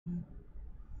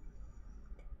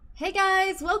Hey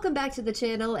guys, welcome back to the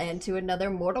channel and to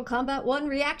another Mortal Kombat 1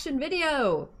 reaction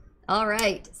video!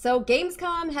 Alright, so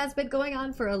Gamescom has been going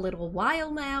on for a little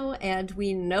while now, and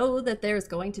we know that there's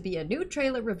going to be a new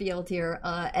trailer revealed here.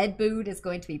 Ed Boon is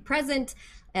going to be present,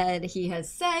 and he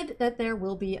has said that there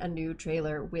will be a new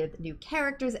trailer with new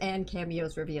characters and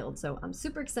cameos revealed, so I'm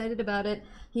super excited about it.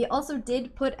 He also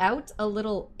did put out a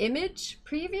little image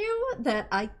preview that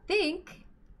I think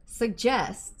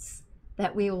suggests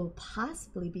that we will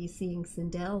possibly be seeing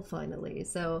Sindel finally.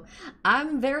 So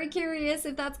I'm very curious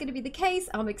if that's going to be the case.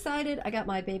 I'm excited. I got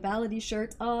my Babality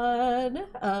shirt on,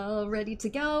 ready to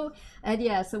go. And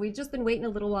yeah, so we've just been waiting a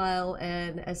little while,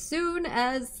 and as soon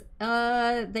as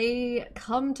they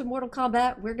come to Mortal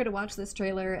Kombat, we're going to watch this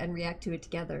trailer and react to it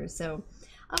together. So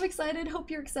I'm excited. Hope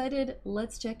you're excited.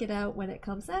 Let's check it out when it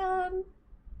comes out.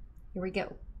 Here we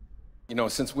go. You know,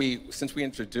 since we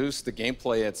introduced the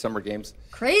gameplay at Summer Games,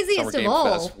 craziest of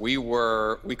all, Fest, we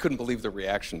couldn't believe the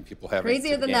reaction people have.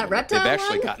 Crazier than that reptile. They've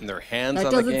actually one? gotten their hands that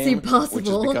on the game, doesn't seem possible. which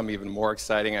has become even more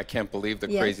exciting. I can't believe the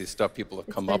crazy stuff people have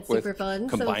come up with,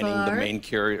 combining the main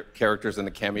characters and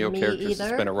the cameo characters.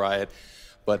 It's been a riot.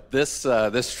 But this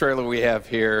this trailer we have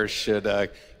here should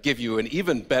give you an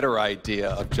even better idea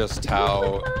of just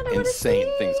how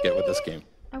insane things get with this game.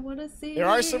 I want to see. There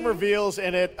are some reveals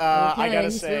in it. I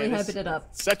gotta say, really hyping it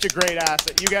up. Such a great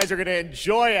asset. You guys are gonna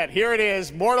enjoy it. Here it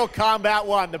is, Mortal Kombat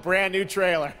 1, the brand new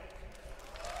trailer.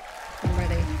 I'm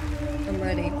ready. I'm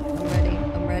ready. I'm ready.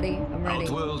 I'm ready. I'm ready.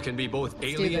 Outworld can be both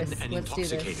alien and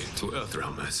intoxicating to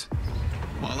earthrealmers,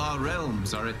 while our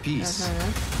realms are at peace.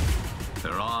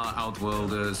 There are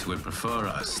Outworlders who would prefer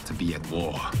us to be at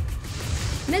war.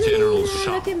 General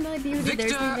Shao, look at my beauty.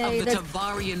 Victor of the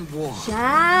Tabarian War,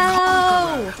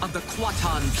 Shao! Conqueror of the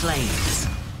Quatan Plains.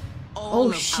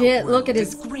 Oh shit, look at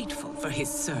his... grateful for his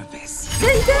service.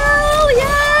 Sindel,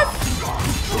 yes!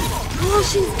 Oh,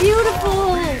 she's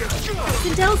beautiful!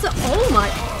 Sindel's oh my...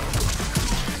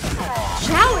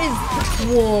 Shao is...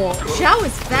 Whoa, Shao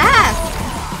is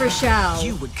fast for Shao.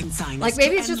 You would consign like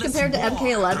maybe it's just compared to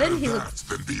MK11, he looks...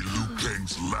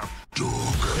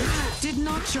 Did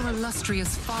not your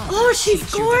illustrious father? Oh, she's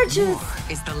gorgeous! War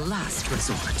is the last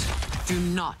resort. Do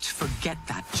not forget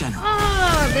that, General.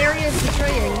 Ah, Various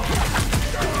betraying.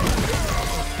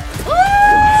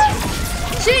 Oh!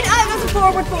 Shit, that was a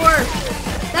forward four.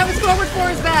 That was forward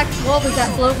four's back. What was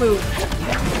that float move?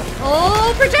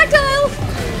 Oh, projectile!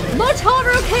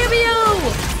 Motaro cameo!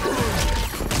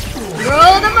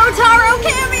 Roll the Motaro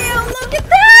cameo! Look at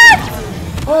that!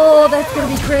 Oh, that's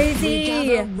gonna be crazy! We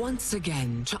gather once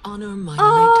again to honor my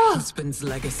late husband's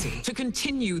legacy, to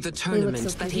continue the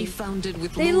tournament that he founded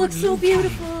with Lord They look so Liu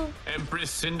beautiful. Kang.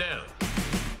 Empress Sindel.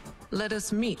 Let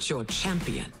us meet your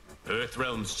champion.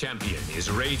 Earthrealm's champion is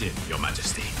Raiden, Your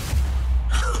Majesty.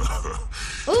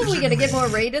 Oh, we gonna get more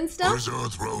Raiden stuff?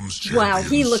 Wow,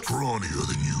 he looks scrawnier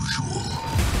than usual.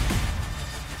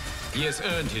 He has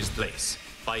earned his place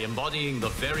by embodying the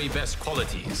very best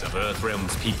qualities of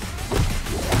Earthrealm's people.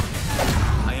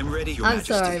 I am ready, Your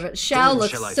Majesty. I'm sorry, but Shao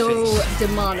looks so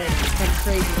demonic and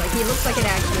crazy. Like, he looks like an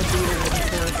actual demon with his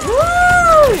sword.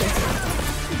 Woo!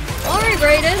 Alright,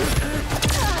 Raiden.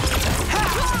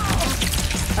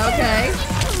 Okay.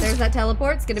 There's that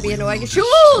teleport. It's gonna be annoying.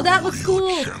 Ooh, that looks cool.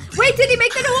 Wait, did he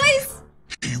make the noise?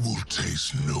 He will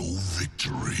taste no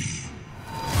victory.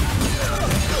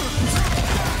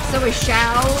 So is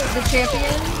Shao the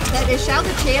champion? Is Shao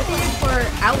the champion for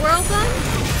Outworld then?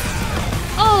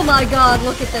 Oh my god,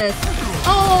 look at this.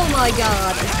 Oh my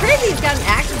god. It's crazy he's got an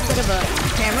axe instead of a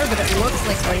hammer, but it looks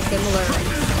like very similar.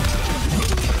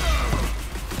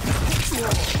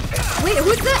 Wait,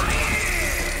 who's that?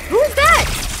 Who's that?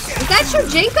 Is that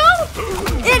Shujinko?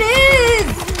 It is!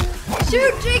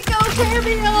 Shujinko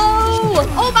cameo!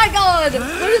 Oh my god!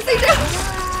 What is he doing?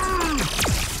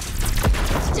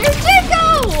 Shujinko!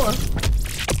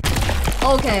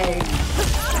 Okay.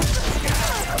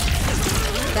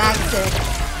 That's sick.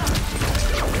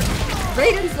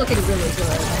 Raiden's looking really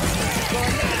good.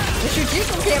 The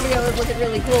Shujinko cameo is looking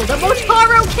really cool. The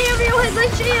Motaro cameo has a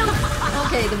shield!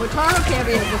 Okay, the Motaro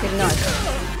cameo is looking nuts.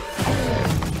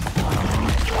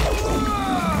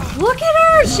 Look at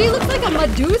her! She looks like a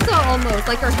Medusa almost.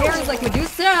 Like her hair is like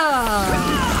Medusa!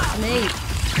 Snake.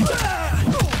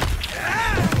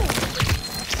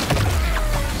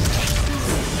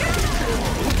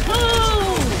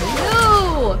 Oh!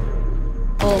 No!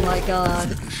 Oh my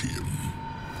god.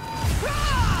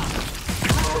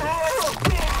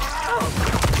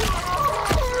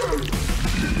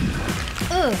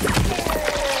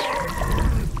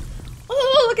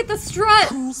 Oh, look at the strut!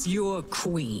 Who's your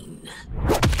queen?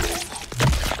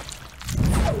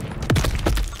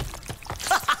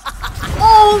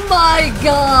 Oh my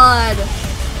god!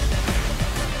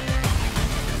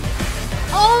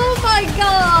 Oh my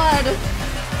god!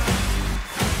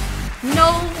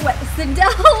 No way.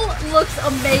 Sindel looks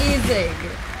amazing.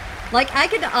 Like, I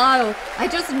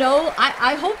just know,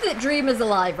 I hope that Dream is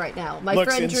alive right now. My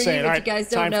looks friend insane. Dream, if you guys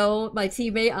don't know, my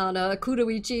teammate Anna,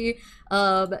 Kunoichi,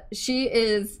 she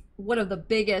is one of the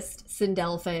biggest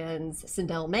Sindel fans,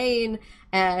 Sindel main,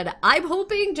 and I'm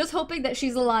just hoping that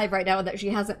she's alive right now and that she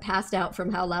hasn't passed out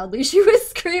from how loudly she was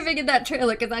screaming in that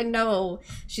trailer, because I know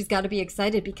she's got to be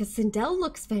excited because Sindel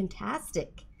looks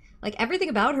fantastic. Like, everything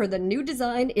about her, the new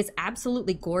design is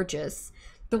absolutely gorgeous.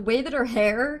 The way that her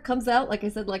hair comes out, like I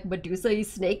said, like Medusa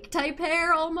snake type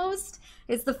hair almost.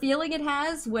 It's the feeling it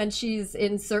has when she's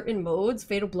in certain modes,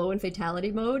 Fatal Blow and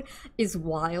Fatality mode, is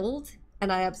wild,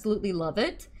 and I absolutely love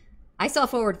it. I saw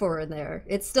Forward 4 in there.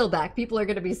 It's still back. People are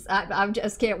going to be... I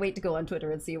just can't wait to go on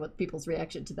Twitter and see what people's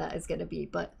reaction to that is going to be.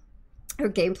 But her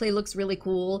gameplay looks really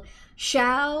cool.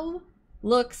 Shao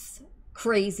looks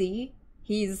crazy.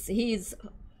 He's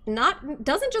not...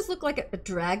 doesn't just look like a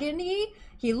dragon-y.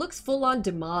 He looks full-on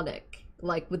demonic.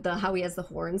 Like, with how he has the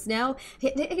horns now.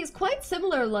 He's quite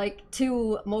similar, like,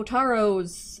 to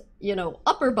Motaro's, you know,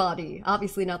 upper body.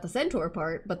 Obviously not the centaur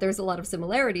part, but there's a lot of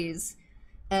similarities.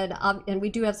 And we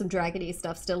do have some dragon-y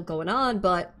stuff still going on,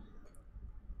 but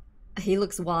he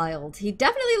looks wild. He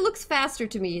definitely looks faster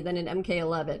to me than in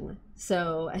MK11.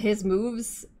 So his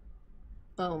moves,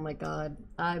 oh my god.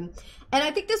 And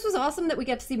I think this was awesome that we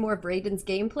got to see more of Raiden's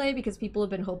gameplay because people have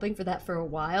been hoping for that for a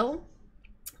while.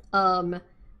 And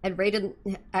Raiden,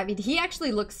 I mean, he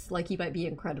actually looks like he might be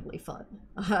incredibly fun.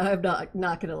 I'm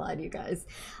not gonna lie to you guys.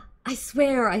 I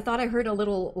swear, I thought I heard a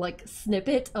little, like,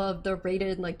 snippet of the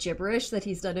Raiden, like, gibberish that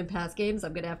he's done in past games.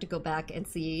 I'm gonna have to go back and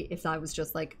see if I was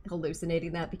just, like,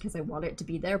 hallucinating that because I want it to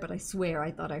be there, but I swear I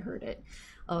thought I heard it.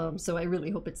 So I really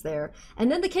hope it's there.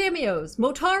 And then the cameos.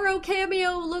 Motaro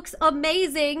cameo looks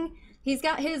amazing! He's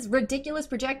got his ridiculous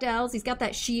projectiles. He's got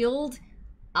that shield.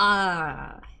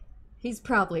 He's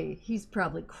probably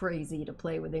crazy to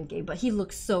play with in-game, but he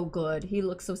looks so good. He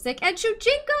looks so sick. And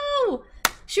Shujinko!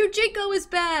 Shujinko is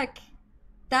back!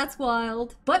 That's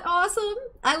wild, but awesome.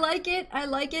 I like it,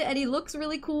 and he looks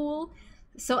really cool.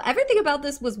 So everything about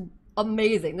this was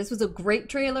amazing. This was a great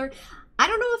trailer. I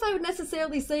don't know if I would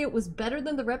necessarily say it was better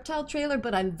than the Reptile trailer,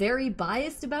 but I'm very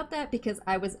biased about that because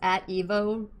I was at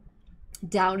EVO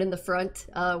down in the front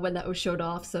when that was showed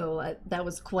off, so that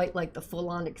was quite like the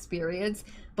full-on experience.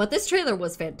 But this trailer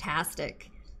was fantastic.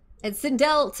 And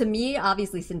Sindel, to me,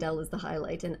 obviously Sindel is the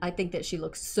highlight, and I think that she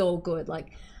looks so good. Like,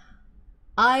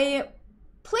 I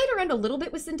played around a little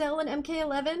bit with Sindel in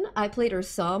MK11. I played her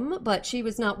some, but she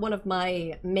was not one of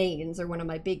my mains or one of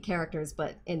my big characters.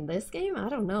 But in this game, I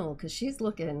don't know, because she's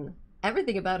looking...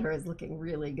 everything about her is looking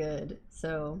really good.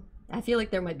 So I feel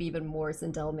like there might be even more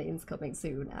Sindel mains coming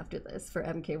soon after this for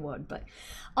MK1. But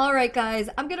alright guys,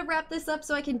 I'm gonna wrap this up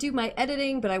so I can do my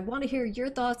editing, but I want to hear your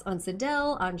thoughts on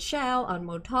Sindel, on Shao, on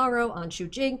Motaro, on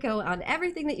Shujinko, on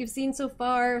everything that you've seen so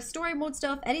far, story mode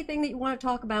stuff, anything that you want to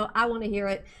talk about, I want to hear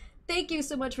it. Thank you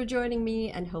so much for joining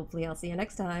me, and hopefully I'll see you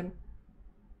next time.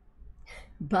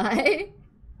 Bye!